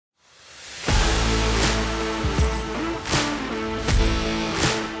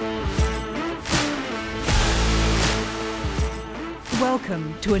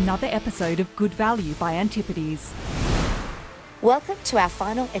Welcome to another episode of Good Value by Antipodes. Welcome to our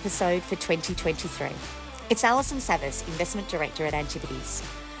final episode for 2023. It's Alison Savas, Investment Director at Antipodes.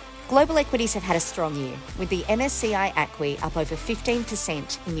 Global equities have had a strong year, with the MSCI ACWI up over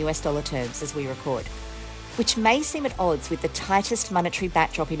 15% in US dollar terms as we record, which may seem at odds with the tightest monetary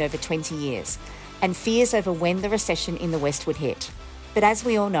backdrop in over 20 years and fears over when the recession in the West would hit. But as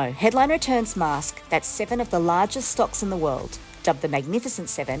we all know, headline returns mask that 7 of the largest stocks in the world, dubbed the Magnificent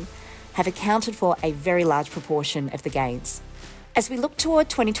Seven, have accounted for a very large proportion of the gains. As we look toward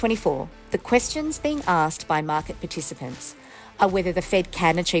 2024, the questions being asked by market participants are whether the Fed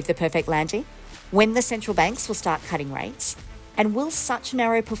can achieve the perfect landing, when the central banks will start cutting rates, and will such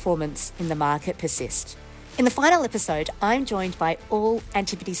narrow performance in the market persist. In the final episode, I'm joined by all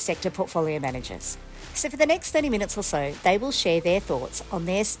Antipodes Sector Portfolio Managers. So for the next 30 minutes or so, they will share their thoughts on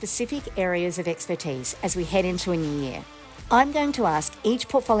their specific areas of expertise as we head into a new year. I'm going to ask each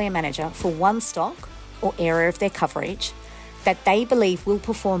portfolio manager for one stock or area of their coverage that they believe will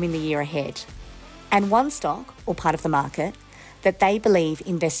perform in the year ahead, and one stock or part of the market that they believe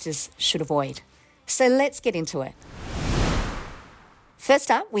investors should avoid. So let's get into it. First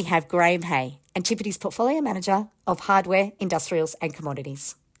up, we have Graham Hay, Antipodes Portfolio Manager of Hardware, Industrials and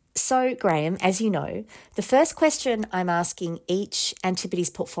Commodities. So, Graham, as you know, the first question I'm asking each Antipodes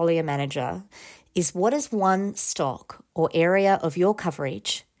Portfolio Manager is, what is one stock or area of your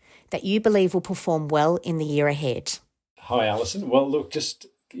coverage that you believe will perform well in the year ahead? Hi, Alison. Well, look, just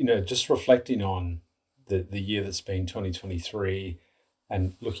reflecting on the year that's been 2023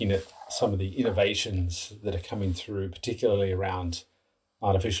 and looking at some of the innovations that are coming through, particularly around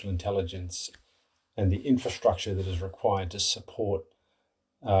artificial intelligence and the infrastructure that is required to support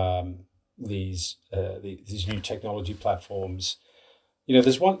these new technology platforms.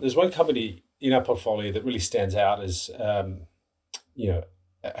 There's one company in our portfolio that really stands out as a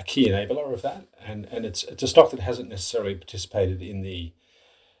key enabler of that, and it's a stock that hasn't necessarily participated in the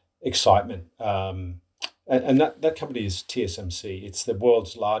excitement. And that company is TSMC. It's the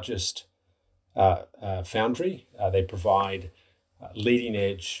world's largest foundry. They provide leading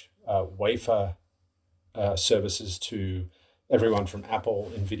edge wafer services to everyone from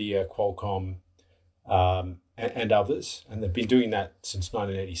Apple, Nvidia, Qualcomm, and others. And they've been doing that since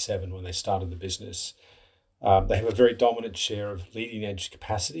 1987 when they started the business. They have a very dominant share of leading edge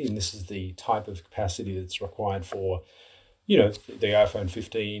capacity, and this is the type of capacity that's required for, the iPhone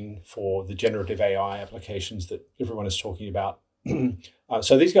 15, for the generative AI applications that everyone is talking about.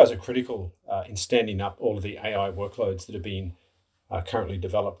 So these guys are critical in standing up all of the AI workloads that are being currently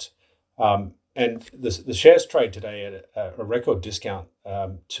developed. And the shares trade today at a record discount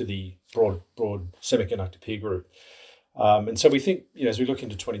to the broad semiconductor peer group. And so we think, as we look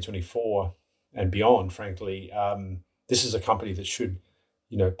into 2024 and beyond, frankly, this is a company that should,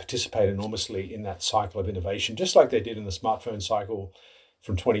 participate enormously in that cycle of innovation, just like they did in the smartphone cycle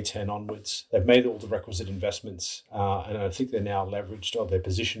from 2010 onwards. They've made all the requisite investments, and I think they're now leveraged, or they're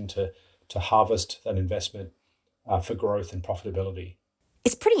positioned to harvest that investment for growth and profitability.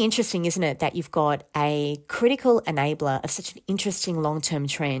 It's pretty interesting, isn't it, that you've got a critical enabler of such an interesting long-term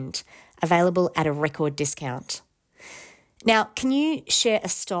trend available at a record discount. Now, can you share a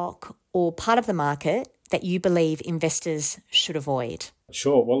stock or part of the market that you believe investors should avoid?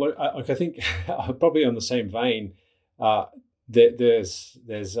 Sure. Well, I think probably on the same vein, there's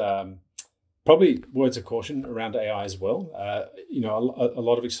probably words of caution around AI as well. A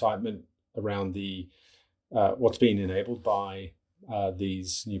lot of excitement around the what's being enabled by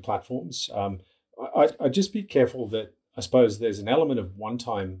these new platforms. I'd just be careful that I suppose there's an element of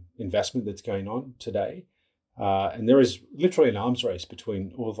one-time investment that's going on today. And there is literally an arms race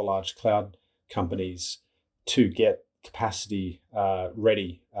between all the large cloud companies to get capacity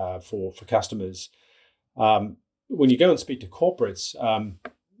ready for customers. When you go and speak to corporates,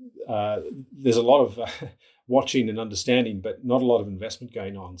 there's a lot of watching and understanding, but not a lot of investment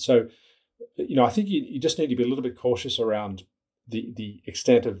going on. So, I think you just need to be a little bit cautious around the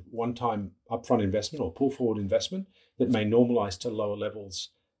extent of one-time upfront investment or pull-forward investment that may normalize to lower levels,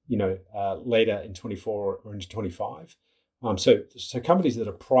 later in 24 or into 25. So companies that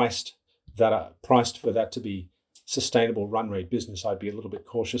are priced for that to be sustainable run rate business, I'd be a little bit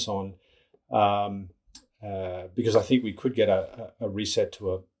cautious on, because I think we could get a reset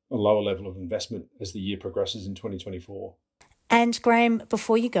to a lower level of investment as the year progresses in 2024. And Graham,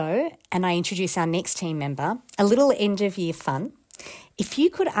 before you go, and I introduce our next team member, a little end of year fun. If you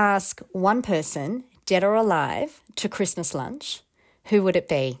could ask one person, dead or alive, to Christmas lunch, who would it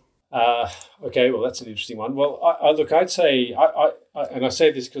be? Okay, well, that's an interesting one. Well, I'd say, and I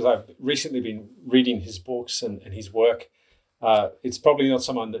say this because I've recently been reading his books and his work It's probably not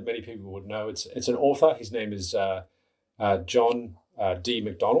someone that many people would know. It's an author. His name is John D.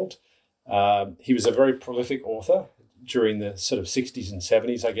 MacDonald. He was a very prolific author during the sort of 60s and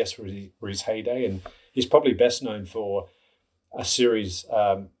 70s, I guess, were his heyday. And he's probably best known for a series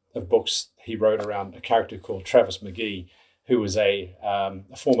of books he wrote around a character called Travis McGee, who was a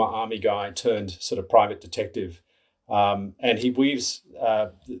former army guy turned sort of private detective. And he weaves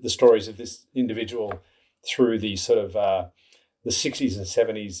the stories of this individual through the sort of the 60s and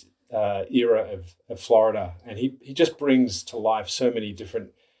 70s era of Florida. And he just brings to life so many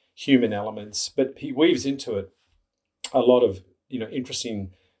different human elements, but he weaves into it a lot of,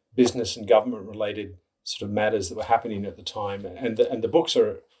 interesting business and government related sort of matters that were happening at the time. And the books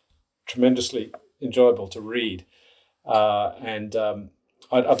are tremendously enjoyable to read. I'd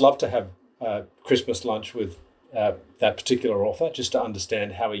love to have Christmas lunch with that particular author, just to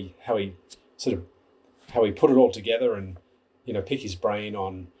understand how he put it all together, and pick his brain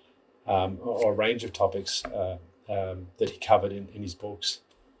on a range of topics that he covered in his books.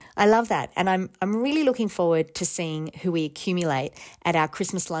 I love that, and I'm really looking forward to seeing who we accumulate at our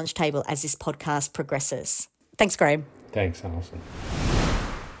Christmas lunch table as this podcast progresses. Thanks, Graham. Thanks, Alison.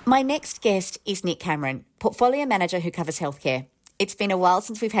 My next guest is Nick Cameron, Portfolio Manager who covers healthcare. It's been a while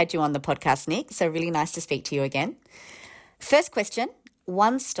since we've had you on the podcast, Nick, so really nice to speak to you again. First question,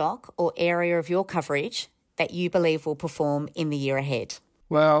 one stock or area of your coverage that you believe will perform in the year ahead?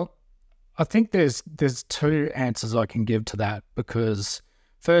 Well, I think there's two answers I can give to that, because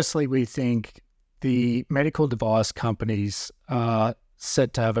firstly, we think the medical device companies are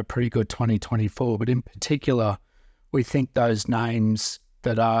set to have a pretty good 2024, but in particular, we think those names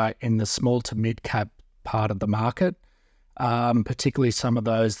that are in the small to mid cap part of the market, particularly some of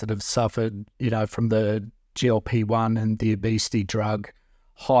those that have suffered, from the GLP-1 and the obesity drug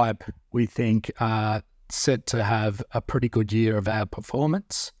hype, we think are set to have a pretty good year of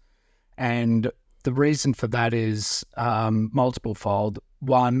outperformance. And the reason for that is multiple fold.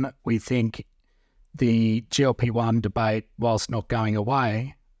 One, we think the GLP-1 debate, whilst not going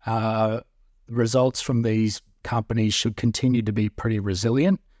away, results from these companies should continue to be pretty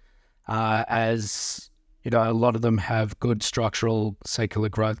resilient, as a lot of them have good structural secular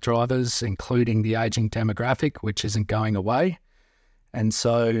growth drivers, including the aging demographic, which isn't going away. And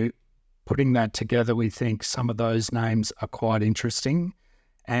so putting that together, we think some of those names are quite interesting.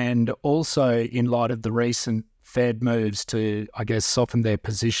 And also in light of the recent Fed moves to, I guess, soften their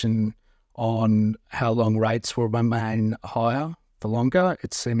position on how long rates will remain higher for longer,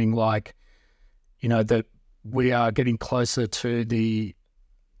 it's seeming like, that we are getting closer to the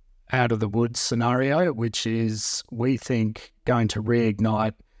out of the woods scenario, which is, we think, going to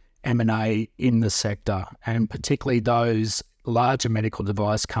reignite M&A in the sector, and particularly those larger medical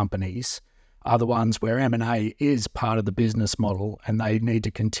device companies are the ones where M&A is part of the business model, and they need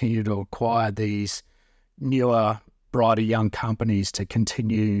to continue to acquire these newer, brighter young companies to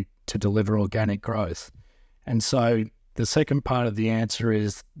continue to deliver organic growth. And so the second part of the answer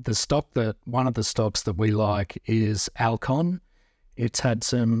is one of the stocks that we like is Alcon. It's had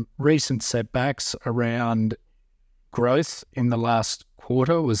some recent setbacks around growth in the last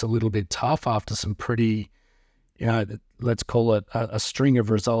quarter, was a little bit tough after some pretty, let's call it a string of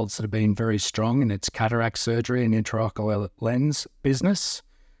results that have been very strong in its cataract surgery and intraocular lens business.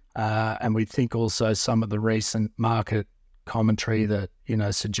 And we think also some of the recent market commentary that,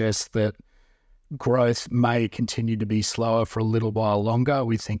 suggests that growth may continue to be slower for a little while longer,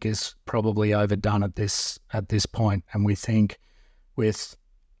 we think is probably overdone at this point. And we think with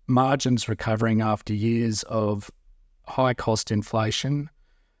margins recovering after years of high cost inflation,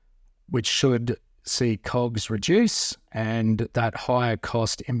 which should see COGS reduce and that higher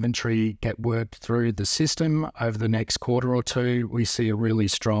cost inventory get worked through the system over the next quarter or two, we see a really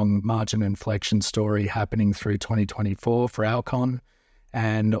strong margin inflection story happening through 2024 for Alcon.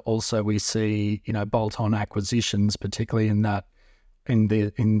 And also we see, bolt-on acquisitions, particularly in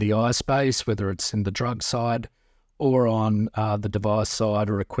the eye space, whether it's in the drug side or on the device side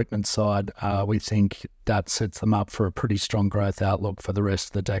or equipment side. We think that sets them up for a pretty strong growth outlook for the rest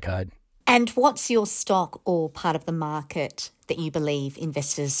of the decade. And what's your stock or part of the market that you believe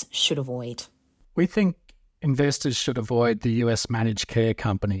investors should avoid? We think investors should avoid the US managed care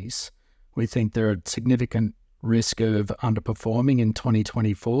companies. We think they're at significant risk of underperforming in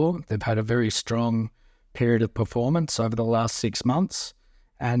 2024. They've had a very strong period of performance over the last 6 months.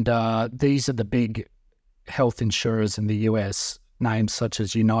 And these are the big health insurers in the US, names such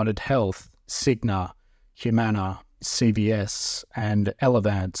as United Health, Cigna, Humana, CVS, and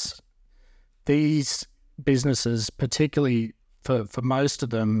Elevance. These businesses, particularly for most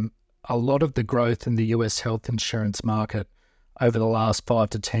of them, a lot of the growth in the US health insurance market over the last 5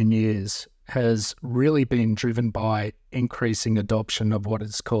 to 10 years has really been driven by increasing adoption of what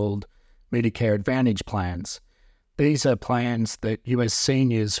is called Medicare Advantage plans. These are plans that US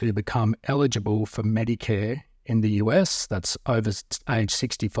seniors who become eligible for Medicare in the US, that's over age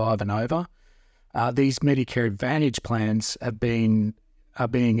 65 and over, these Medicare Advantage plans are being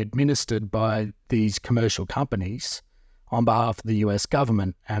administered by these commercial companies on behalf of the US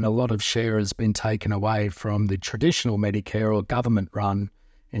government, and a lot of share has been taken away from the traditional Medicare or government-run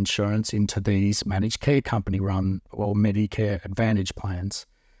insurance into these managed care company-run or Medicare Advantage plans.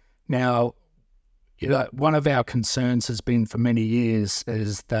 Now, one of our concerns has been for many years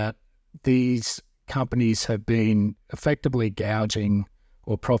is that these companies have been effectively gouging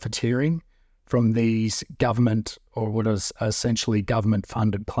or profiteering from these government or what is essentially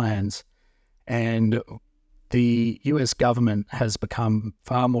government-funded plans. And the US government has become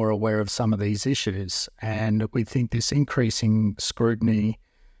far more aware of some of these issues. And we think this increasing scrutiny,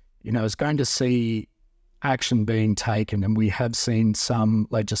 is going to see action being taken. And we have seen some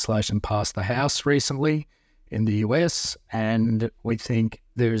legislation pass the House recently in the US. And we think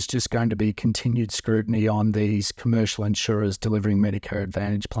there's just going to be continued scrutiny on these commercial insurers delivering Medicare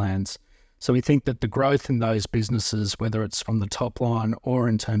Advantage plans. So we think that the growth in those businesses, whether it's from the top line or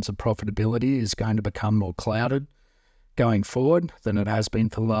in terms of profitability, is going to become more clouded going forward than it has been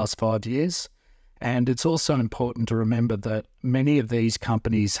for the last 5 years. And it's also important to remember that many of these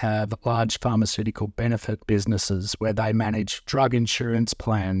companies have large pharmaceutical benefit businesses where they manage drug insurance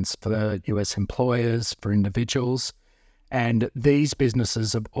plans for US employers, for individuals. And these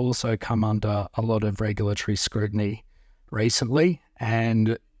businesses have also come under a lot of regulatory scrutiny recently.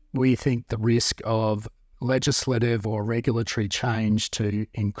 And we think the risk of legislative or regulatory change to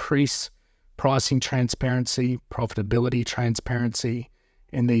increase pricing transparency, profitability transparency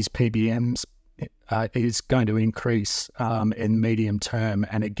in these PBMs is going to increase in medium term,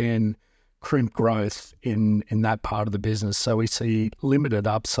 and again, crimp growth in that part of the business. So we see limited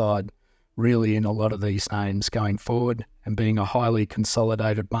upside really in a lot of these names going forward, and being a highly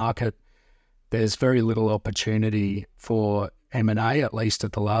consolidated market, there's very little opportunity for M&A, at least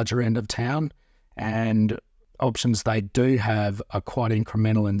at the larger end of town, and options they do have are quite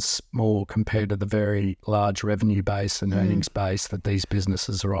incremental and small compared to the very large revenue base and earnings base that these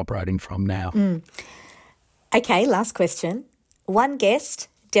businesses are operating from now. Okay, last question. One guest,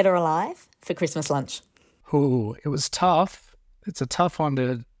 dead or alive, for Christmas lunch? Ooh, it was tough. It's a tough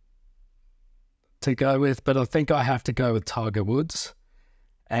one to go with, but I think I have to go with Tiger Woods.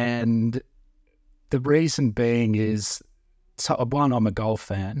 And the reason being is, one, I'm a golf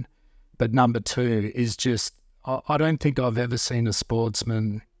fan, but number two is just, I don't think I've ever seen a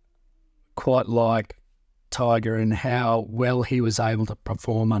sportsman quite like Tiger and how well he was able to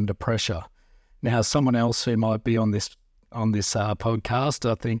perform under pressure. Now, someone else who might be on this podcast,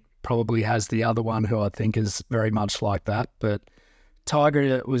 I think probably has the other one who I think is very much like that. But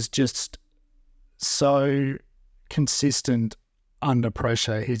Tiger was just so consistent under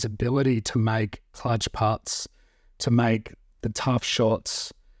pressure. His ability to make clutch putts, to make the tough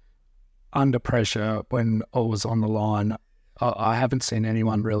shots under pressure when all was on the line, I haven't seen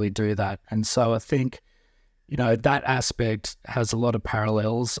anyone really do that. And so I think, that aspect has a lot of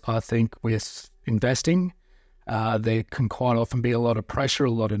parallels, I think, with investing. There can quite often be a lot of pressure,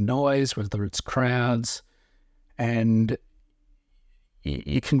 a lot of noise, whether it's crowds, and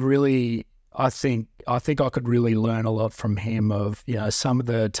you can really, I think I could really learn a lot from him of, some of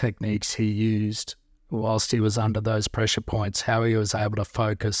the techniques he used whilst he was under those pressure points, how he was able to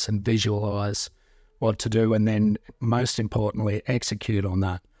focus and visualize what to do, and then most importantly, execute on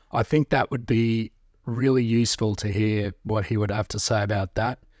that. I think that would be really useful to hear what he would have to say about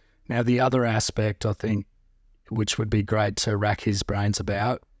that. Now, the other aspect, I think, which would be great to rack his brains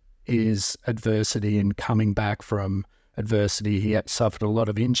about, is adversity and coming back from adversity. He had suffered a lot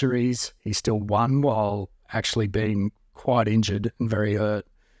of injuries. He still won while actually being quite injured and very hurt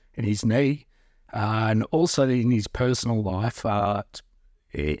in his knee. And also in his personal life,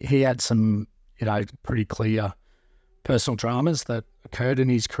 he had some, pretty clear personal dramas that occurred in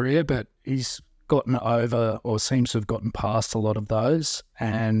his career, but he's gotten over or seems to have gotten past a lot of those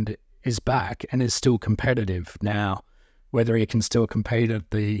and is back and is still competitive. Now, whether he can still compete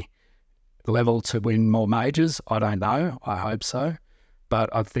at the level to win more majors, I don't know. I hope so. But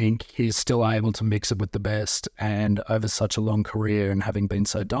I think he's still able to mix it with the best, and over such a long career and having been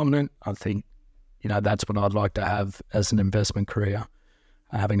so dominant, I think, that's what I'd like to have as an investment career,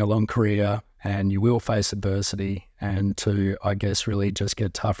 having a long career, and you will face adversity, and to, I guess, really just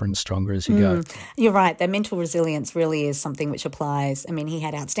get tougher and stronger as you go. You're right. That mental resilience really is something which applies. I mean, he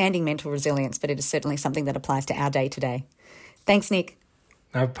had outstanding mental resilience, but it is certainly something that applies to our day-to-day. Thanks, Nick.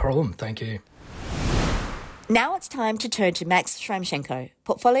 No problem. Thank you. Now it's time to turn to Max Shramchenko,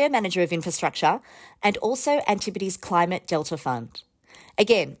 Portfolio Manager of Infrastructure and also Antipodes Climate Delta Fund.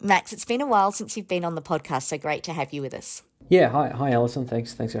 Again, Max, it's been a while since you've been on the podcast, so great to have you with us. Yeah, hi Alison.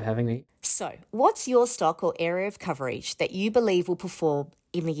 Thanks for having me. So, what's your stock or area of coverage that you believe will perform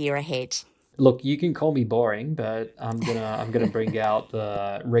in the year ahead? Look, you can call me boring, but I'm gonna bring out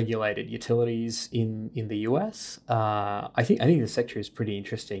the regulated utilities in the US. I think the sector is pretty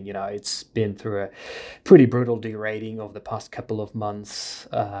interesting. You know, it's been through a pretty brutal derating over the past couple of months.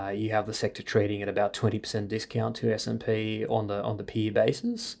 You have the sector trading at about 20% discount to S&P on the PE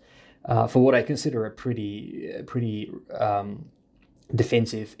basis, for what I consider a pretty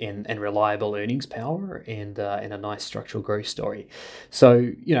defensive and reliable earnings power and a nice structural growth story.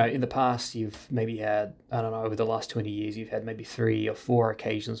 So, you know, in the past, you've maybe had, I don't know, over the last 20 years, you've had maybe 3 or 4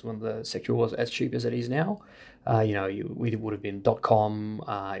 occasions when the sector was as cheap as it is now. It would have been .com,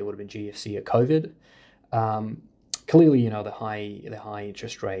 it would have been GFC or COVID. Clearly, you know, the high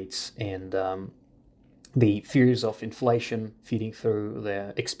interest rates and the fears of inflation feeding through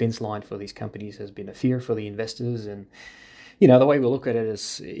the expense line for these companies has been a fear for the investors. And you know, the way we look at it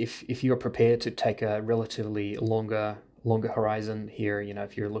is if you're prepared to take a relatively longer horizon here, you know,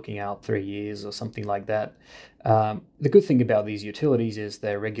 if you're looking out 3 years or something like that, the good thing about these utilities is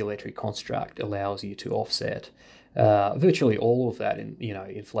their regulatory construct allows you to offset virtually all of that in, you know,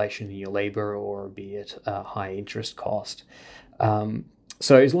 inflation in your labor or be it high interest cost.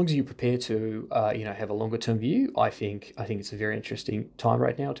 So as long as you're prepared to, have a longer term view, I think it's a very interesting time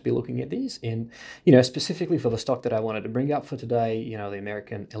right now to be looking at these. And, you know, specifically for the stock that I wanted to bring up for today, you know, the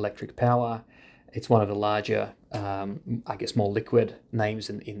American Electric Power, it's one of the larger, more liquid names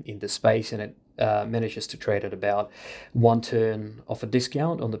in the space, and it manages to trade at about 1 turn of a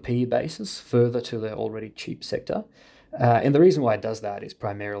discount on the PE basis, further to the already cheap sector. And the reason why it does that is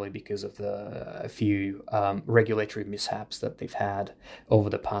primarily because of a few regulatory mishaps that they've had over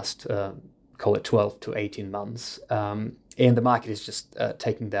the past, call it 12 to 18 months. And the market is just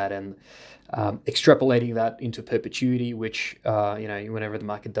taking that and extrapolating that into perpetuity, which, whenever the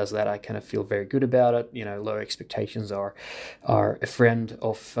market does that, I kind of feel very good about it. You know, low expectations are a friend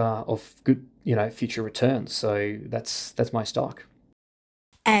of good, future returns. So that's my stock.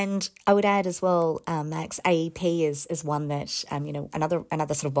 And I would add as well, Max, AEP is one that,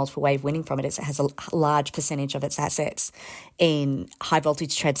 another sort of multiple way of winning from it is it has a large percentage of its assets in high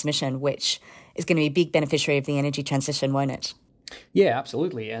voltage transmission, which is going to be a big beneficiary of the energy transition, won't it? Yeah,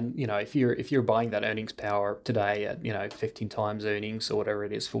 absolutely. And, you know, if you're buying that earnings power today at, 15 times earnings or whatever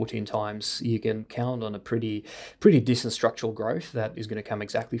it is, 14 times, you can count on a pretty decent structural growth that is going to come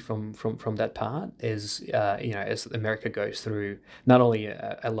exactly from that part as America goes through not only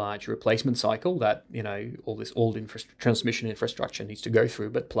a large replacement cycle that, all this old transmission infrastructure needs to go through,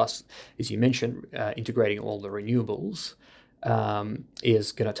 but plus, as you mentioned, integrating all the renewables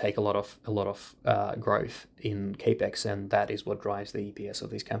is going to take a lot of growth in capex, and that is what drives the EPS of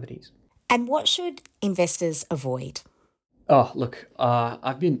these companies. And what should investors avoid? Oh, look,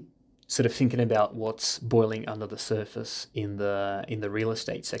 I've been sort of thinking about what's boiling under the surface in the real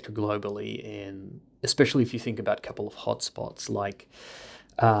estate sector globally, and especially if you think about a couple of hotspots like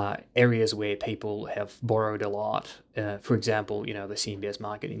areas where people have borrowed a lot. For example, the CMBS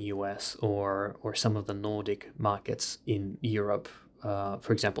market in the US or some of the Nordic markets in Europe,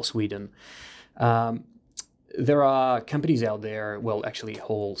 for example, Sweden. There are companies out there, well, actually a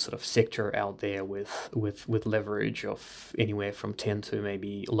whole sort of sector out there with leverage of anywhere from 10 to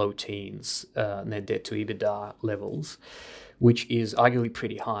maybe low teens net debt to EBITDA levels, which is arguably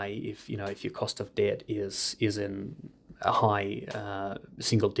pretty high if your cost of debt is in a high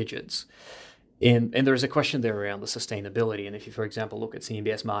single digits. And there is a question there around the sustainability. And if you, for example, look at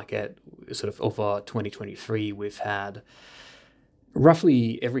CMBS market, sort of over 2023, we've had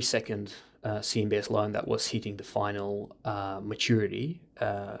roughly every second CMBS loan that was hitting the final maturity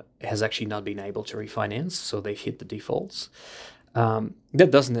has actually not been able to refinance, so they've hit the defaults.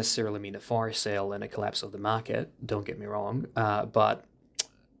 That doesn't necessarily mean a fire sale and a collapse of the market, don't get me wrong, but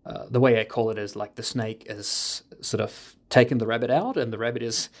the way I call it is like the snake has sort of taken the rabbit out and the rabbit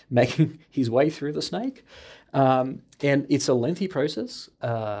is making his way through the snake. And it's a lengthy process.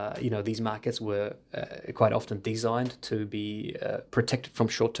 These markets were quite often designed to be protected from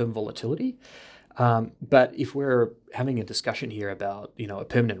short-term volatility. But if we're having a discussion here about, a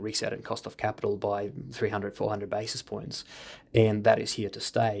permanent reset in cost of capital by 300, 400 basis points, and that is here to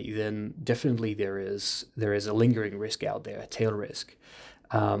stay, then definitely there is a lingering risk out there, a tail risk.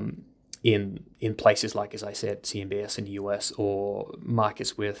 in places like, as I said, CMBS in the US, or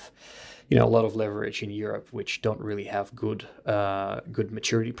markets with a lot of leverage in Europe, which don't really have good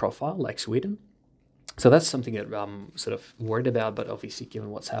maturity profile, like Sweden. So that's something that I'm sort of worried about. But obviously,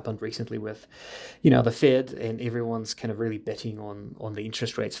 given what's happened recently with, the Fed, and everyone's kind of really betting on the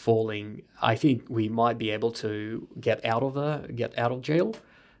interest rates falling, I think we might be able to get out of jail.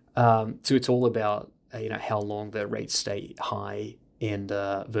 So it's all about how long the rates stay high, and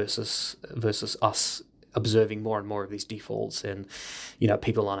versus us observing more and more of these defaults, and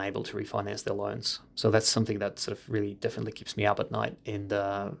people unable to refinance their loans. So that's something that sort of really definitely keeps me up at night, and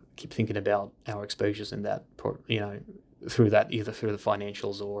keep thinking about our exposures in that, through that, either through the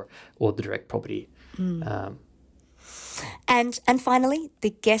financials or the direct property. And finally,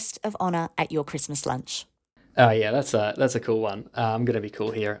 the guest of honor at your Christmas lunch. Oh yeah, that's a cool one. I'm gonna be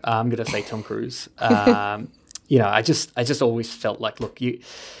cool here. I'm gonna say Tom Cruise. I just always felt like, look,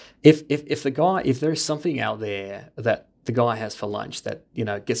 if there's something out there that the guy has for lunch that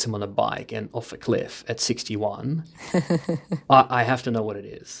gets him on a bike and off a cliff at 61, I have to know what it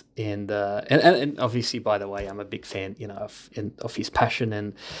is. And obviously, by the way, I'm a big fan, of his passion,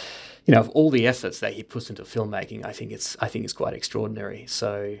 and of all the efforts that he puts into filmmaking. I think it's quite extraordinary.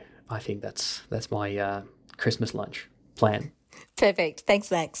 So I think that's my Christmas lunch plan. Perfect. Thanks,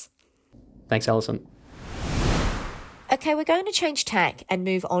 Max. Thanks, Alison. Okay, we're going to change tack and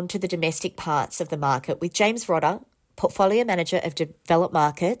move on to the domestic parts of the market with James Rodda, Portfolio Manager of Developed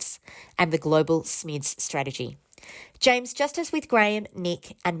Markets and the Global SMIDS Strategy. James, just as with Graham,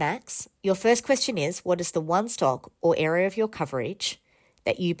 Nick and Max, your first question is, what is the one stock or area of your coverage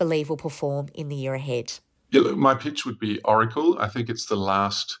that you believe will perform in the year ahead? Yeah, look, my pitch would be Oracle. I think it's the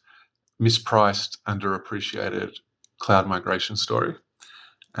last mispriced, underappreciated cloud migration story.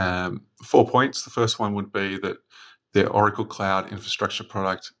 4 points. The first one would be that their Oracle Cloud infrastructure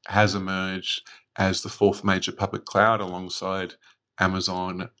product has emerged as the fourth major public cloud alongside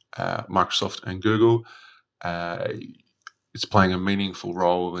Amazon, Microsoft, and Google. It's playing a meaningful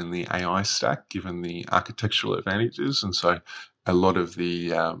role in the AI stack, given the architectural advantages. And so a lot of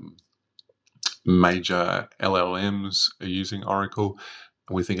the major LLMs are using Oracle,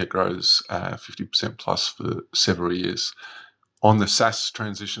 and we think it grows 50% plus for several years. On the SaaS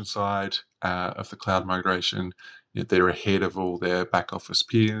transition side of the cloud migration, they're ahead of all their back office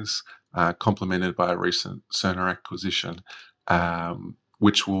peers, complemented by a recent Cerner acquisition,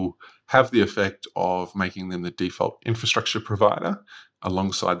 which will have the effect of making them the default infrastructure provider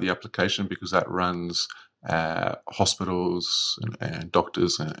alongside the application, because that runs hospitals and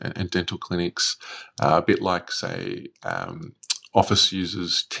doctors and dental clinics, a bit like, say, office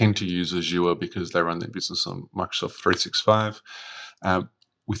users tend to use Azure because they run their business on Microsoft 365.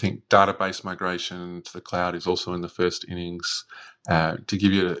 We think database migration to the cloud is also in the first innings. To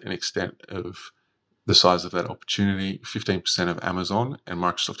give you an extent of the size of that opportunity, 15% of Amazon and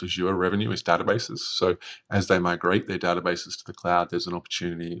Microsoft Azure revenue is databases. So as they migrate their databases to the cloud, there's an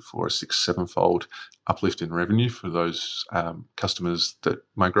opportunity for a 6-7-fold uplift in revenue for those customers that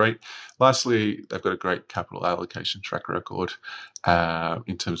migrate. Lastly, they've got a great capital allocation track record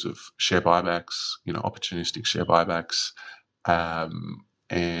in terms of share buybacks, opportunistic share buybacks,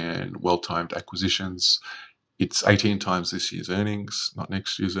 and well-timed acquisitions. It's 18 times this year's earnings, not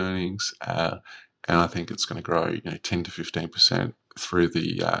next year's earnings. And I think it's going to grow 10 to 15% through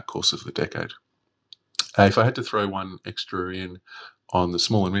the course of the decade. If I had to throw one extra in on the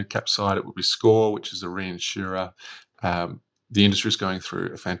small and mid-cap side, it would be Score, which is a reinsurer. The industry is going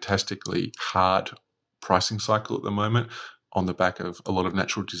through a fantastically hard pricing cycle at the moment on the back of a lot of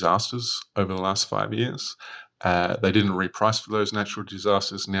natural disasters over the last 5 years. They didn't reprice for those natural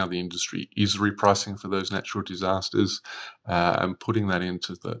disasters. Now the industry is repricing for those natural disasters, and putting that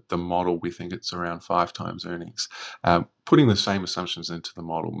into the model, we think it's around 5 times earnings. Putting the same assumptions into the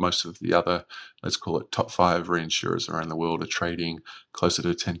model, most of the other, let's call it top 5 reinsurers around the world are trading closer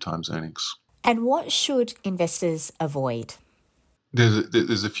to 10 times earnings. And what should investors avoid?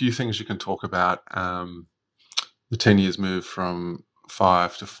 There's a few things you can talk about. The 10 years move from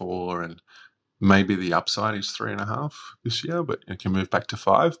 5 to 4, and maybe the upside is 3.5 this year, but it can move back to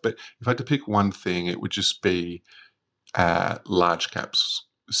 5. But if I had to pick one thing, it would just be large caps.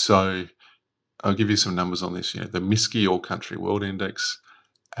 So I'll give you some numbers on this. The MSCI All Country World Index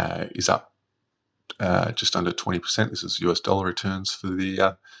is up just under 20%. This is US dollar returns for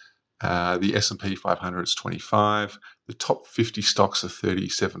the S&P 500 is 25. The top 50 stocks are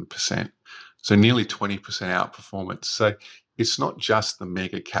 37%. So nearly 20% outperformance. So it's not just the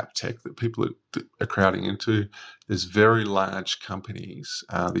mega cap tech that people are crowding into. There's very large companies,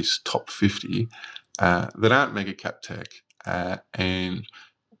 these top 50, that aren't mega cap tech. And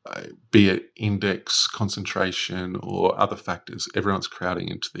be it index concentration or other factors, everyone's crowding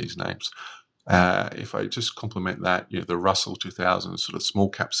into these names. If I just complement that, the Russell 2000 sort of small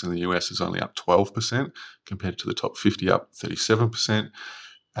caps in the US is only up 12% compared to the top 50 up 37%.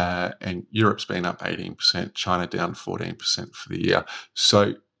 And Europe's been up 18%, China down 14% for the year.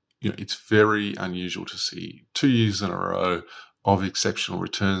 So, it's very unusual to see 2 years in a row of exceptional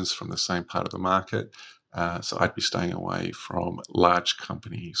returns from the same part of the market. So I'd be staying away from large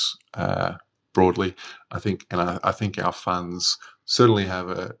companies broadly. I think our funds certainly have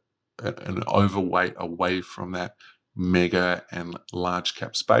an overweight away from that mega and large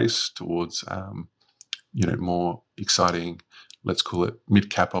cap space towards more exciting, let's call it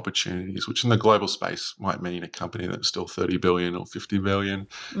mid-cap opportunities, which in the global space might mean a company that's still 30 billion or 50 billion.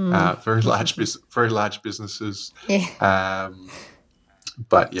 Very large businesses. Yeah.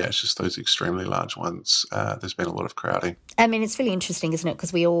 But yeah, it's just those extremely large ones. There's been a lot of crowding. I mean, it's really interesting, isn't it?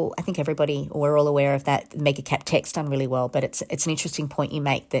 Because we're all aware of that mega cap tech's done really well, but it's an interesting point you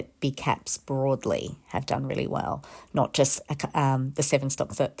make that big caps broadly have done really well, not just the 7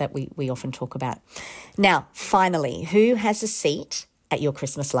 stocks that we often talk about. Now, finally, who has a seat at your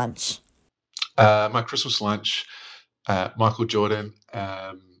Christmas lunch? My Christmas lunch, Michael Jordan.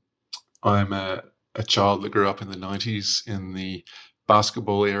 I'm a child that grew up in the 90s in the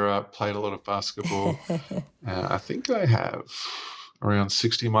basketball era, played a lot of basketball. I think I have around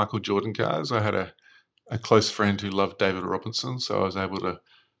 60 Michael Jordan cards. I had a close friend who loved David Robinson, so I was able to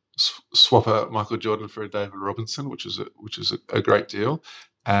swap a Michael Jordan for a David Robinson, which is a great deal.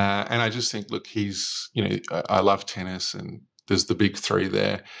 And I just think, look, I love tennis, and there's the big three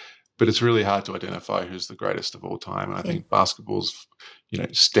there, but it's really hard to identify who's the greatest of all time. And I think basketball's,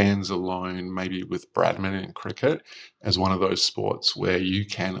 stands alone, maybe with badminton and cricket, as one of those sports where you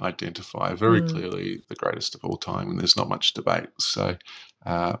can identify very clearly the greatest of all time, and there's not much debate. So,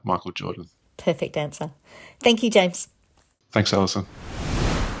 Michael Jordan. Perfect answer. Thank you, James. Thanks, Alison.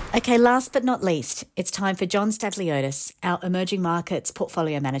 Okay, last but not least, it's time for John Stavliotis, our Emerging Markets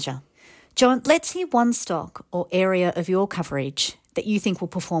Portfolio Manager. John, let's hear one stock or area of your coverage that you think will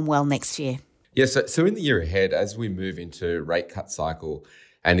perform well next year. Yes, so in the year ahead, as we move into rate cut cycle,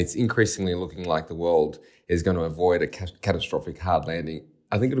 and it's increasingly looking like the world is going to avoid a catastrophic hard landing,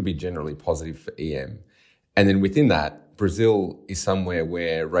 I think it'll be generally positive for EM. And then within that, Brazil is somewhere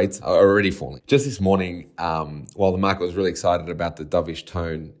where rates are already falling. Just this morning, while the market was really excited about the dovish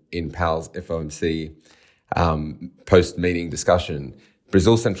tone in Powell's FOMC post-meeting discussion,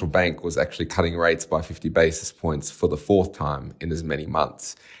 Brazil's central bank was actually cutting rates by 50 basis points for the 4th time in as many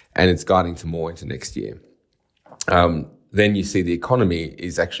months, and it's guiding to more into next year. Then you see the economy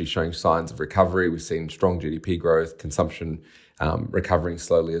is actually showing signs of recovery. We've seen strong GDP growth, consumption recovering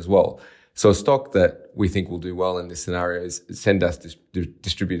slowly as well. So a stock that we think will do well in this scenario is Sendas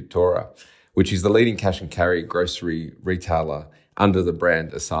Distribuidora, which is the leading cash and carry grocery retailer under the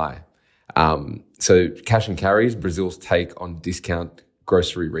brand ASAI. So cash and carry is Brazil's take on discount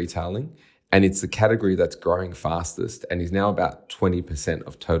grocery retailing, and it's the category that's growing fastest and is now about 20%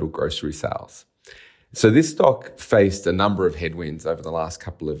 of total grocery sales. So this stock faced a number of headwinds over the last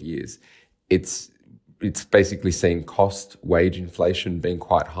couple of years. It's basically seen cost wage inflation being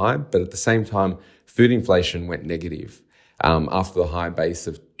quite high, but at the same time, food inflation went negative after the high base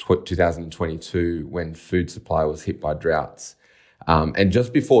of 2022 when food supply was hit by droughts. And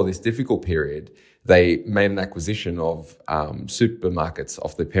just before this difficult period, they made an acquisition of supermarkets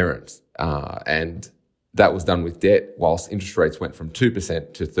off their parents, and that was done with debt, whilst interest rates went from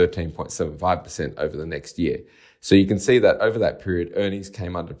 2% to 13.75% over the next year. So you can see that over that period, earnings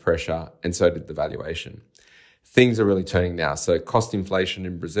came under pressure, and so did the valuation. Things are really turning now. So cost inflation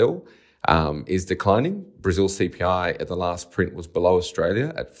in Brazil is declining. Brazil's CPI at the last print was below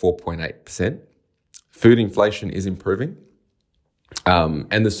Australia at 4.8%. Food inflation is improving.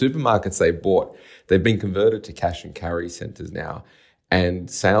 And the supermarkets they bought, they've been converted to cash and carry centres now,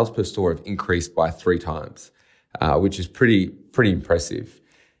 and sales per store have increased by 3 times, which is pretty impressive.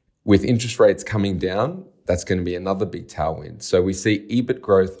 With interest rates coming down, that's going to be another big tailwind. So we see EBIT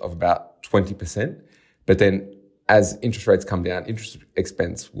growth of about 20%, but then as interest rates come down, interest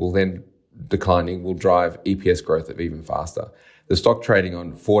expense will then declining, will drive EPS growth of even faster. The stock trading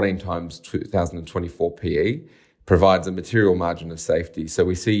on 14 times 2024 PE provides a material margin of safety. So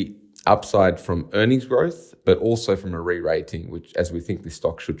we see upside from earnings growth, but also from a re-rating, which as we think this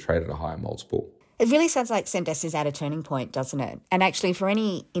stock should trade at a higher multiple. It really sounds like Sendas is at a turning point, doesn't it? And actually, for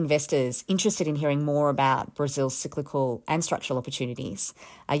any investors interested in hearing more about Brazil's cyclical and structural opportunities,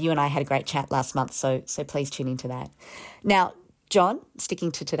 you and I had a great chat last month, so please tune into that. Now, John,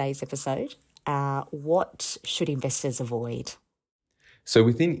 sticking to today's episode, what should investors avoid? So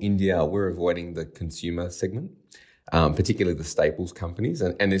within India, we're avoiding the consumer segment, particularly the staples companies.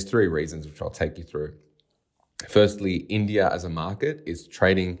 And there's three reasons which I'll take you through. Firstly, India as a market is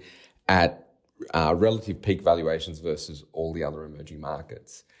trading at relative peak valuations versus all the other emerging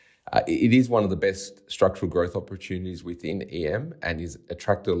markets. It is one of the best structural growth opportunities within EM and is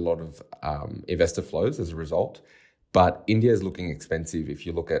attracted a lot of investor flows as a result. But India is looking expensive if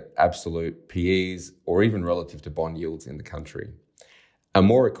you look at absolute PEs or even relative to bond yields in the country. A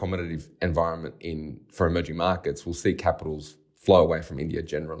more accommodative environment for emerging markets will see capitals flow away from India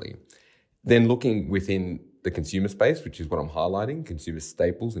generally. Then looking within the consumer space, which is what I'm highlighting, consumer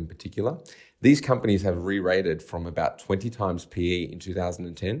staples in particular, these companies have re-rated from about 20 times PE in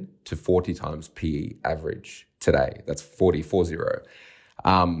 2010 to 40 times PE average today. That's 40.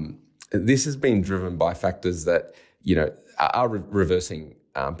 This has been driven by factors that, are reversing,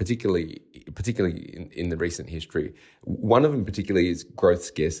 particularly in the recent history. One of them particularly is growth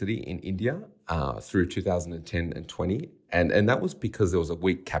scarcity in India through 2010 and 20. And that was because there was a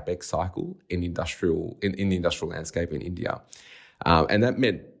weak capex cycle in the industrial landscape in India. And that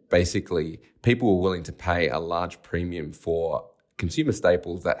meant basically people were willing to pay a large premium for consumer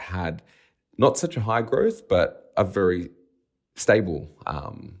staples that had not such a high growth, but a very stable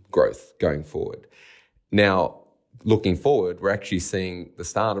growth going forward. Now, looking forward, we're actually seeing the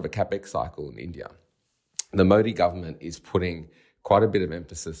start of a capex cycle in India. The Modi government is putting quite a bit of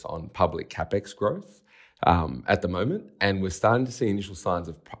emphasis on public capex growth at the moment, and we're starting to see initial signs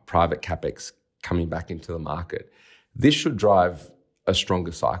of private capex coming back into the market. This should drive a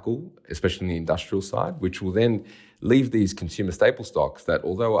stronger cycle, especially in the industrial side, which will then leave these consumer staple stocks that,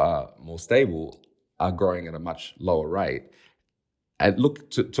 although are more stable, are growing at a much lower rate and look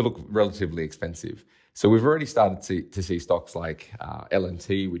relatively expensive. So we've already started to see stocks like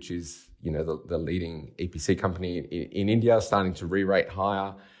L&T, which is the leading EPC company in India, starting to re-rate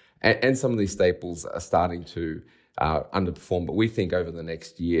higher, and some of these staples are starting to underperform. But we think over the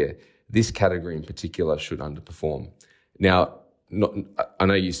next year, this category in particular should underperform. Now, I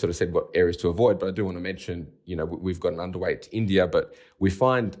know you sort of said what areas to avoid, but I do want to mention, we've got an underweight to India, but we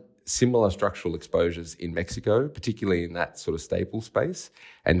find similar structural exposures in Mexico, particularly in that sort of staple space.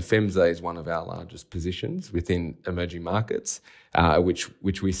 And FEMSA is one of our largest positions within emerging markets,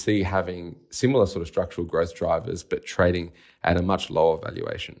 which we see having similar sort of structural growth drivers, but trading at a much lower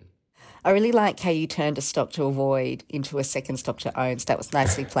valuation. I really like how you turned a stock to avoid into a second stock to own. So that was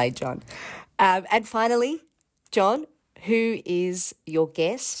nicely played, John. And finally, John, who is your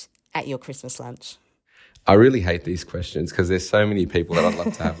guest at your Christmas lunch? I really hate these questions because there's so many people that I'd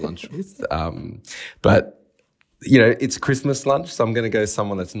love to have lunch with. But, it's Christmas lunch, so I'm going to go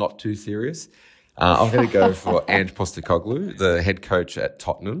someone that's not too serious. I'm going to go for Ange Postecoglou, the head coach at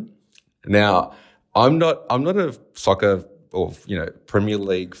Tottenham. Now, I'm not a soccer or, Premier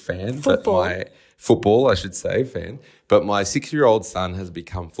League fan, football, I should say, fan. But my 6-year-old son has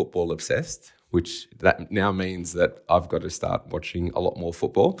become football obsessed, which that now means that I've got to start watching a lot more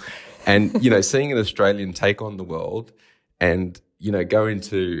football. And, seeing an Australian take on the world and, going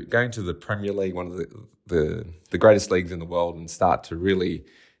to the Premier League, one of the greatest leagues in the world, and start to really,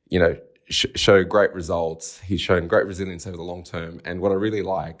 show great results. He's shown great resilience over the long term. And what I really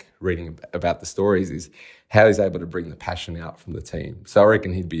like reading about the stories is how he's able to bring the passion out from the team. So I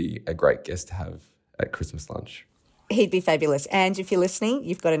reckon he'd be a great guest to have at Christmas lunch. He'd be fabulous. And if you're listening,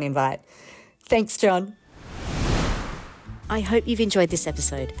 you've got an invite. Thanks, John. I hope you've enjoyed this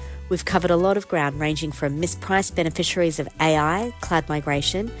episode. We've covered a lot of ground ranging from mispriced beneficiaries of AI, cloud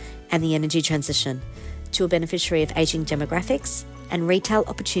migration, and the energy transition, to a beneficiary of ageing demographics and retail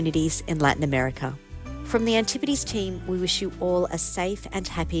opportunities in Latin America. From the Antipodes team, we wish you all a safe and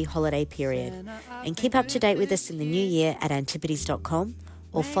happy holiday period. And keep up to date with us in the new year at antipodes.com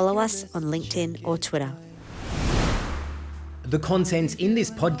or follow us on LinkedIn or Twitter. The content in this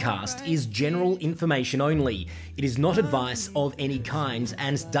podcast is general information only. It is not advice of any kind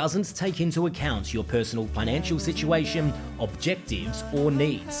and doesn't take into account your personal financial situation, objectives, or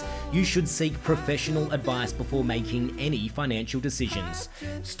needs. You should seek professional advice before making any financial decisions.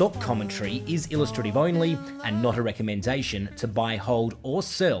 Stock commentary is illustrative only and not a recommendation to buy, hold, or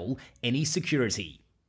sell any security.